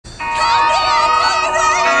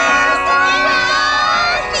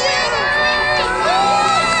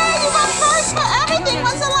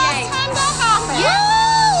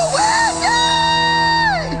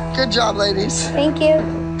job, ladies. Thank you.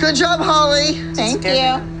 Good job, Holly. Thank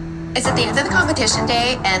you. It's at the end of the competition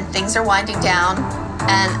day, and things are winding down,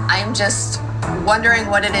 and I'm just wondering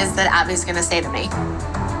what it is that Abby's gonna say to me.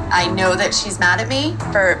 I know that she's mad at me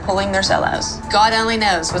for pulling their solos. God only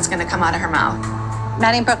knows what's gonna come out of her mouth.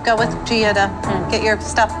 Maddie and Brooke, go with Gia to get your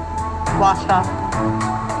stuff washed off.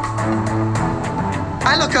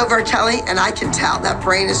 I look over at Kelly and I can tell that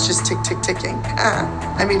brain is just tick, tick, ticking.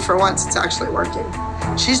 I mean, for once, it's actually working.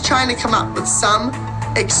 She's trying to come up with some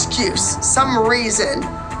excuse, some reason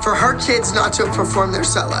for her kids not to perform their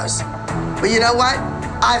solos. But you know what?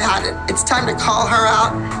 I've had it. It's time to call her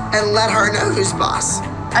out and let her know who's boss.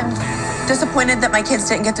 I'm disappointed that my kids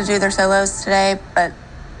didn't get to do their solos today, but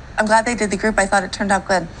I'm glad they did the group. I thought it turned out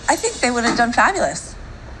good. I think they would have done fabulous.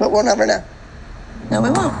 But we'll never know. No, we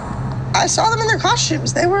won't. I saw them in their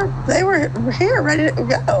costumes. They were here, ready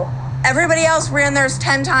to go. Everybody else ran theirs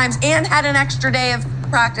 10 times and had an extra day of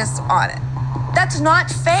practice on it. That's not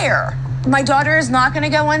fair. My daughter is not going to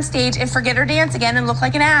go on stage and forget her dance again and look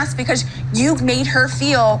like an ass because you made her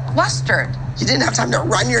feel flustered. You didn't have time to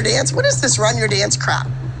run your dance? What is this run your dance crap?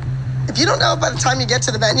 If you don't know it by the time you get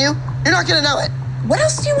to the venue, you're not going to know it. What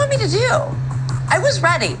else do you want me to do? I was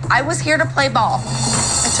ready. I was here to play ball.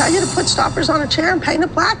 I tell you to put stoppers on a chair and paint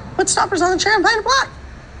it black. Put stoppers on the chair and paint it black.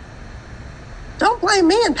 Don't blame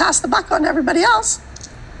me and pass the buck on everybody else.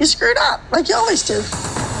 You screwed up, like you always do.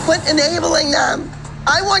 Quit enabling them.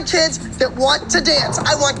 I want kids that want to dance.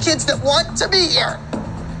 I want kids that want to be here.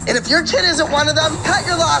 And if your kid isn't one of them, cut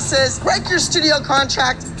your losses, break your studio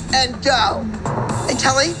contract, and go. And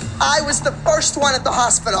Kelly, I was the first one at the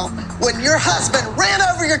hospital when your husband ran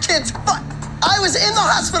over your kid's foot. I was in the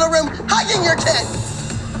hospital room hugging your kid.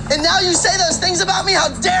 And now you say those things about me? How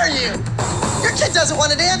dare you? Your kid doesn't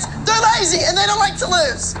want to dance. They're lazy and they don't like to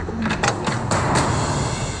lose.